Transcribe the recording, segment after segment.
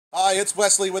Hi, it's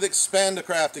Wesley with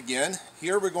Expandacraft again.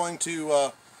 Here we're going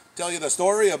to tell you the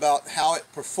story about how it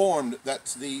performed.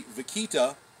 That's the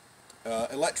Vaquita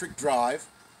electric drive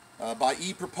by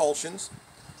E-Propulsions.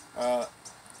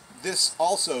 This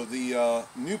also, the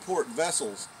Newport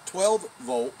Vessels 12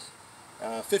 volt,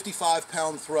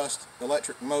 55-pound thrust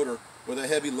electric motor with a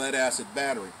heavy lead acid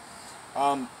battery.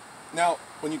 Now,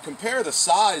 when you compare the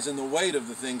size and the weight of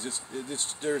the things,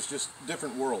 there's just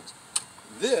different worlds.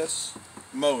 This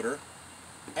motor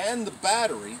and the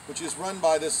battery, which is run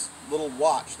by this little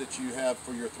watch that you have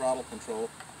for your throttle control,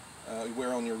 you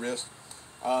wear on your wrist,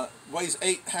 weighs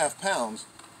 8.5 pounds.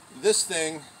 This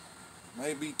thing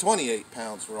may be 28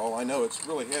 pounds for all I know. It's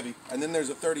really heavy. And then there's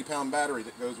a 30-pound battery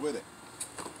that goes with it.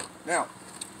 Now,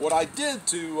 what I did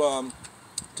to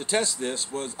test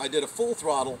this was I did a full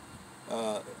throttle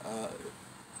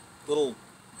little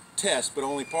test, but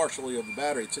only partially of the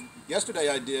battery. Yesterday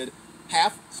I did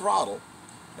half throttle,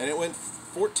 and it went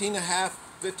 14.5,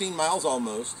 15 miles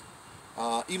almost.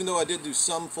 Even though I did do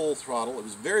some full throttle, it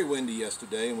was very windy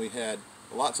yesterday, and we had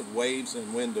lots of waves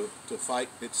and wind to fight.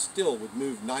 It still would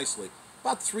move nicely.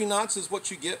 About 3 knots is what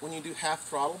you get when you do half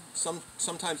throttle.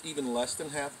 Sometimes even less than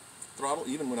half throttle.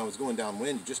 Even when I was going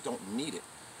downwind, you just don't need it.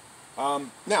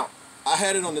 Now, I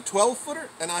had it on the 12-footer,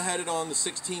 and I had it on the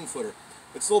 16-footer.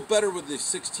 It's a little better with the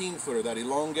 16-footer, that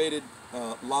elongated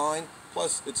line.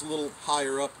 Plus, it's a little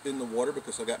higher up in the water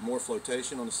because I got more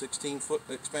flotation on the 16-foot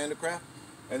Expandacraft.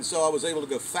 And so I was able to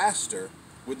go faster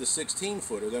with the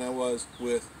 16-footer than I was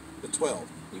with the 12.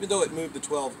 Even though it moved the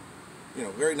 12,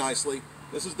 very nicely.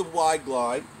 This is the wide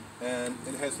glide, and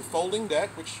it has the folding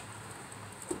deck, which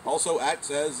also acts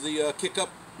as the kick-up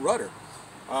rudder.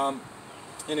 And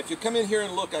if you come in here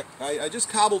and look, I just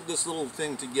cobbled this little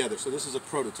thing together. So this is a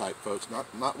prototype, folks, not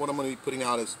what I'm going to be putting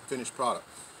out as finished product.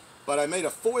 But I made a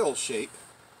foil shape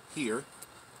here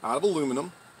out of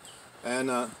aluminum, and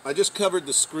I just covered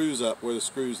the screws up where the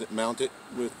screws that mount it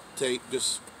with tape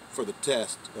just for the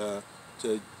test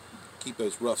to keep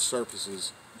those rough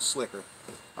surfaces slicker.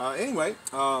 Anyway,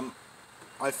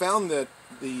 I found that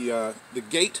the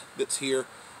gate that's here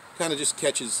kind of just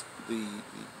catches the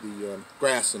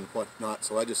grass and whatnot,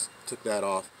 so I just took that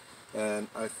off, and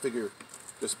I figure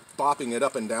just bopping it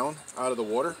up and down out of the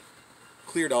water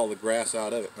cleared all the grass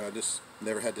out of it. I just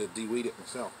never had to de-weed it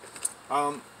myself.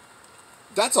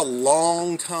 That's a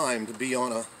long time to be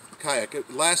on a kayak.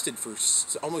 It lasted for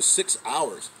almost 6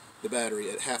 hours, the battery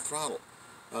at half throttle.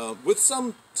 With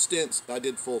some stints, I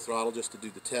did full throttle just to do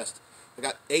the test. I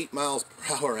got 8 miles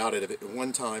per hour out of it at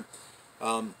one time.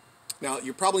 Now,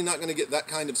 you're probably not going to get that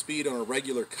kind of speed on a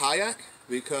regular kayak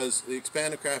because the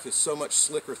Expandacraft is so much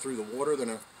slicker through the water than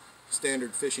a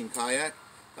standard fishing kayak.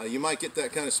 You might get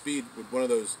that kind of speed with one of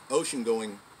those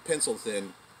ocean-going,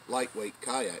 pencil-thin, lightweight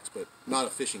kayaks, but not a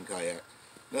fishing kayak.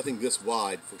 Nothing this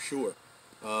wide, for sure.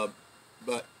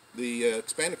 But the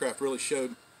Expandacraft really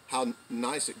showed how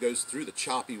nice it goes through the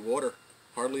choppy water.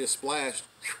 Hardly a splash,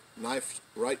 knifed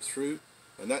right through,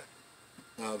 and that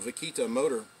Vaquita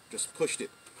motor just pushed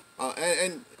it.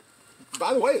 And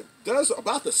by the way, it does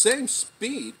about the same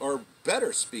speed, or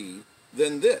better speed,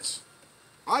 than this.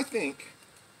 I think,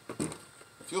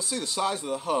 if you'll see the size of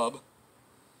the hub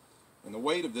and the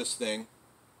weight of this thing,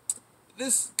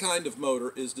 this kind of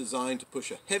motor is designed to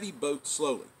push a heavy boat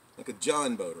slowly, like a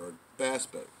john boat or a bass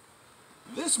boat.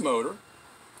 This motor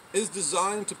is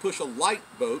designed to push a light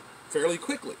boat fairly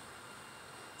quickly.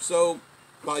 So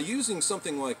by using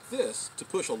something like this to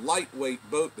push a lightweight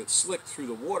boat that's slick through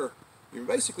the water, you're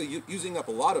basically using up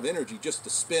a lot of energy just to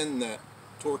spin that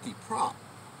torquey prop,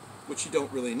 which you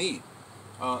don't really need.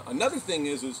 Another thing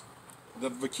is the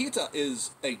Vaquita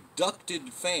is a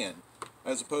ducted fan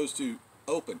as opposed to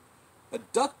open. A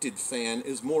ducted fan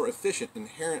is more efficient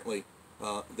inherently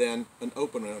than an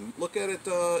open one. Look at it.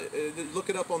 Look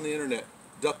it up on the internet.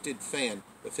 Ducted fan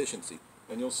efficiency,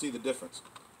 and you'll see the difference.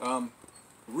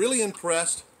 Really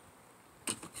impressed.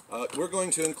 We're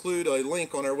going to include a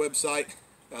link on our website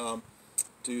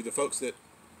to the folks that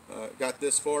got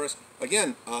this for us.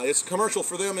 Again, it's commercial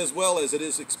for them as well as it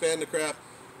is Expandacraft.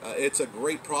 It's a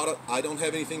great product. I don't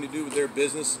have anything to do with their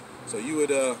business, so you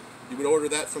would order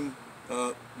that from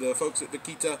the folks at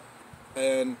Vaquita,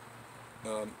 and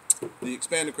the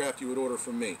Expandacraft you would order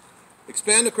from me.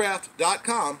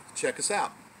 Expandacraft.com. Check us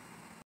out.